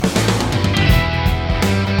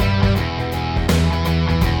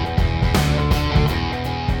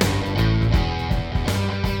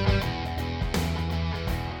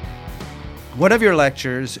One of your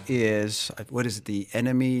lectures is, what is it, the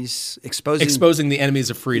enemies, exposing the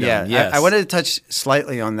enemies of freedom. Yeah, yes. I wanted to touch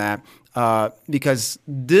slightly on that because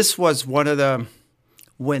this was one of the,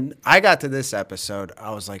 when I got to this episode,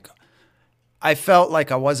 I was like, I felt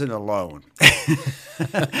like I wasn't alone.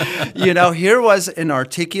 Here was an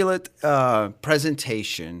articulate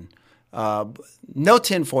presentation, no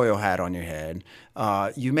tinfoil hat on your head.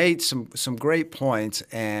 You made some great points,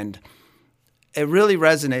 and it really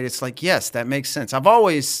resonated. It's like, yes, that makes sense. I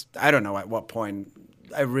don't know at what point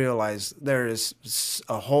I realized there is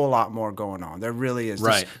a whole lot more going on. There really is.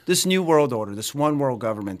 Right. This new world order, this one world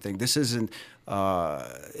government thing, this isn't,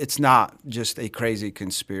 it's not just a crazy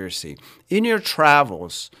conspiracy. In your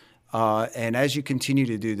travels, and as you continue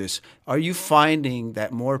to do this, are you finding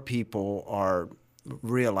that more people are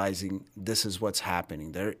realizing this is what's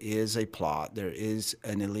happening? There is a plot. There is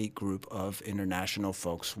an elite group of international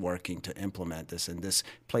folks working to implement this, and this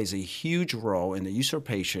plays a huge role in the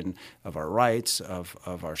usurpation of our rights, of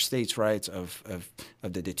our states' rights, of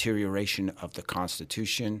the deterioration of the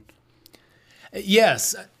Constitution.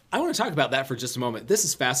 Yes. I want to talk about that for just a moment. This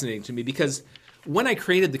is fascinating to me because when I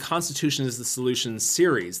created the Constitution is the Solution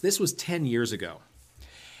series, this was 10 years ago.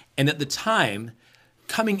 And at the time,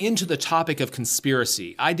 coming into the topic of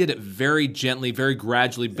conspiracy, I did it very gently, very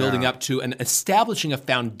gradually, building up to and establishing a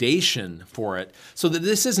foundation for it so that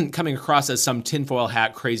this isn't coming across as some tinfoil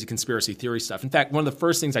hat, crazy conspiracy theory stuff. In fact, one of the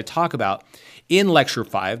first things I talk about in Lecture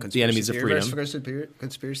 5, The Enemies of Freedom.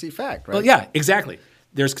 Conspiracy fact, right? Well, yeah, exactly.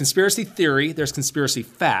 There's conspiracy theory, there's conspiracy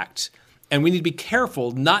fact, and we need to be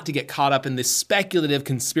careful not to get caught up in the speculative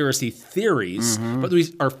conspiracy theories, but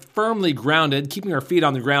we are firmly grounded, keeping our feet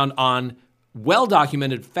on the ground on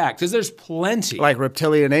well-documented fact, because there's plenty. Like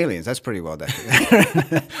reptilian aliens, that's pretty well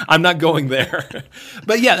documented. I'm not going there.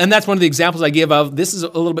 But yeah, and that's one of the examples I give of, this is a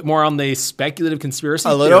little bit more on the speculative conspiracy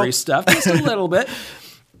theory stuff, just a little bit.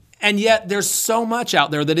 And yet there's so much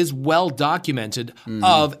out there that is well documented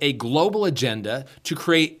of a global agenda to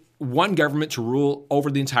create one government to rule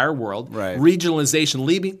over the entire world, regionalization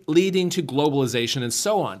leading to globalization, and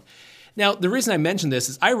so on. Now, the reason I mention this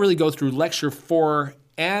is I really go through Lecture 4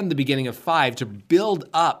 and the beginning of 5 to build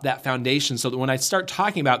up that foundation so that when I start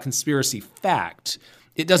talking about conspiracy fact,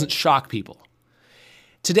 it doesn't shock people.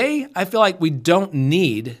 Today, I feel like we don't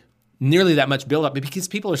need nearly that much buildup because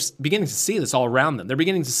people are beginning to see this all around them. They're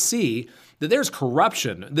beginning to see that there's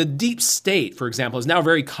corruption. The deep state, for example, is now a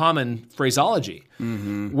very common phraseology,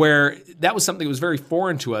 where that was something that was very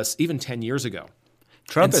foreign to us even 10 years ago.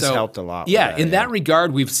 Trump has helped a lot. Yeah, in that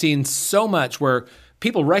regard, we've seen so much where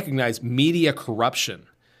people recognize media corruption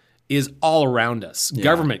is all around us. Yeah.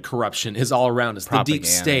 Government corruption is all around us. Propaganda, the deep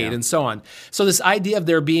state and so on. So this idea of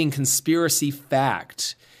there being conspiracy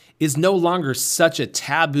fact is no longer such a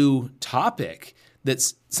taboo topic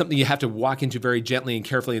that's something you have to walk into very gently and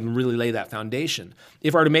carefully and really lay that foundation.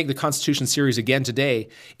 If I were to make the Constitution series again today,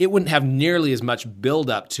 it wouldn't have nearly as much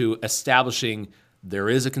build-up to establishing there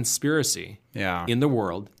is a conspiracy in the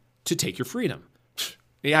world to take your freedom.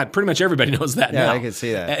 Yeah, pretty much everybody knows that now. Yeah, I can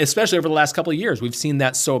see that. Especially over the last couple of years. We've seen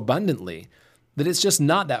that so abundantly that it's just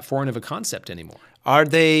not that foreign of a concept anymore.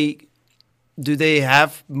 Do they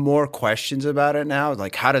have more questions about it now?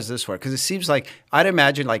 Like, how does this work? Because it seems like, I'd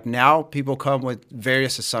imagine like now people come with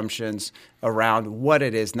various assumptions around what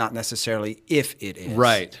it is, not necessarily if it is.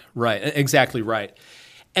 Right. Exactly right.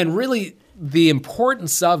 And really, the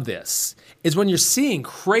importance of this is when you're seeing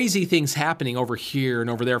crazy things happening over here and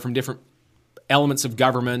over there from different elements of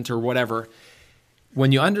government or whatever,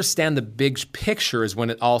 when you understand the big picture is when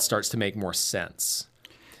it all starts to make more sense.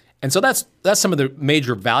 And so that's some of the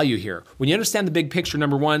major value here. When you understand the big picture,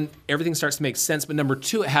 number one, everything starts to make sense. But number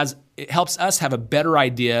two, it helps us have a better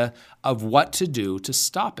idea of what to do to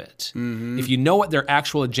stop it. If you know what their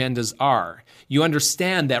actual agendas are, you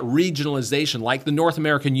understand that regionalization, like the North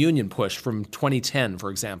American Union push from 2010,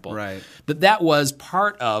 for example, that was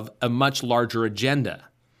part of a much larger agenda.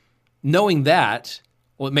 Knowing that,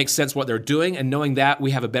 well, it makes sense what they're doing, and knowing that,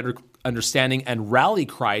 we have a better understanding and rally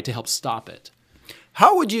cry to help stop it.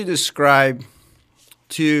 How would you describe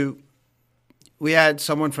we had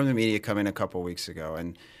someone from the media come in a couple of weeks ago,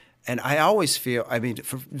 and I always feel,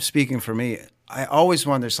 speaking for me, I always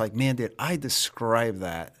wonder, it's like, man, did I describe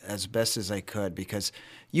that as best as I could? Because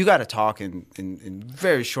you got to talk in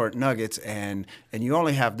very short nuggets, and you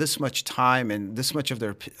only have this much time and this much of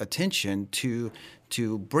their attention to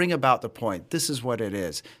bring about the point. This is what it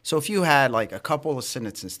is. So if you had like a couple of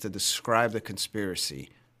sentences to describe the conspiracy,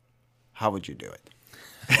 how would you do it?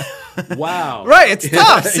 Wow. Right, it's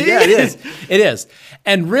tough. See? Yeah, it is.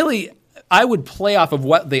 And really, I would play off of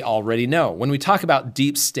what they already know. When we talk about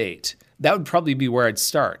deep state, that would probably be where I'd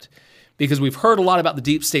start. because we've heard a lot about the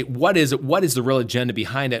deep state. What is it? What is the real agenda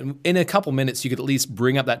behind it? In a couple minutes, you could at least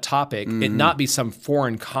bring up that topic, it not be some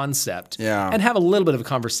foreign concept, and have a little bit of a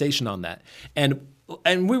conversation on that. And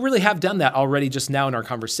we really have done that already just now in our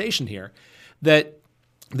conversation here, that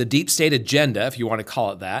the deep state agenda, if you want to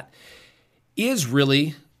call it that, is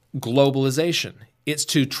really globalization. It's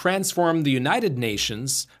to transform the United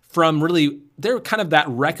Nations from really, they're kind of that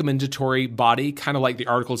recommendatory body, kind of like the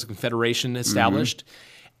Articles of Confederation established.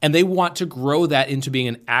 And they want to grow that into being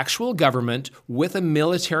an actual government with a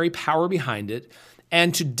military power behind it,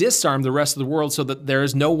 and to disarm the rest of the world so that there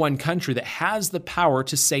is no one country that has the power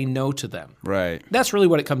to say no to them. Right. That's really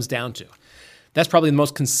what it comes down to. That's probably the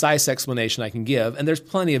most concise explanation I can give, and there's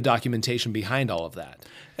plenty of documentation behind all of that.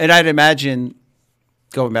 And I'd imagine,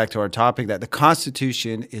 going back to our topic, that the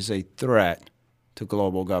Constitution is a threat to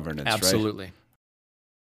global governance, Absolutely. Right?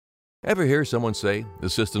 Ever hear someone say, the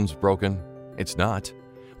system's broken? It's not.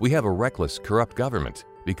 We have a reckless, corrupt government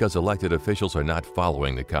because elected officials are not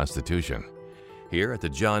following the Constitution. Here at the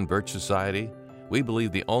John Birch Society, we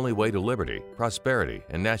believe the only way to liberty, prosperity,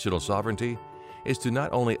 and national sovereignty is to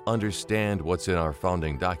not only understand what's in our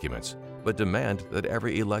founding documents, but demand that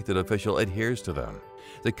every elected official adheres to them.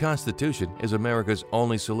 The Constitution is America's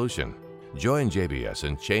only solution. Join JBS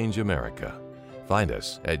and change America. Find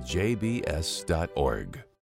us at jbs.org.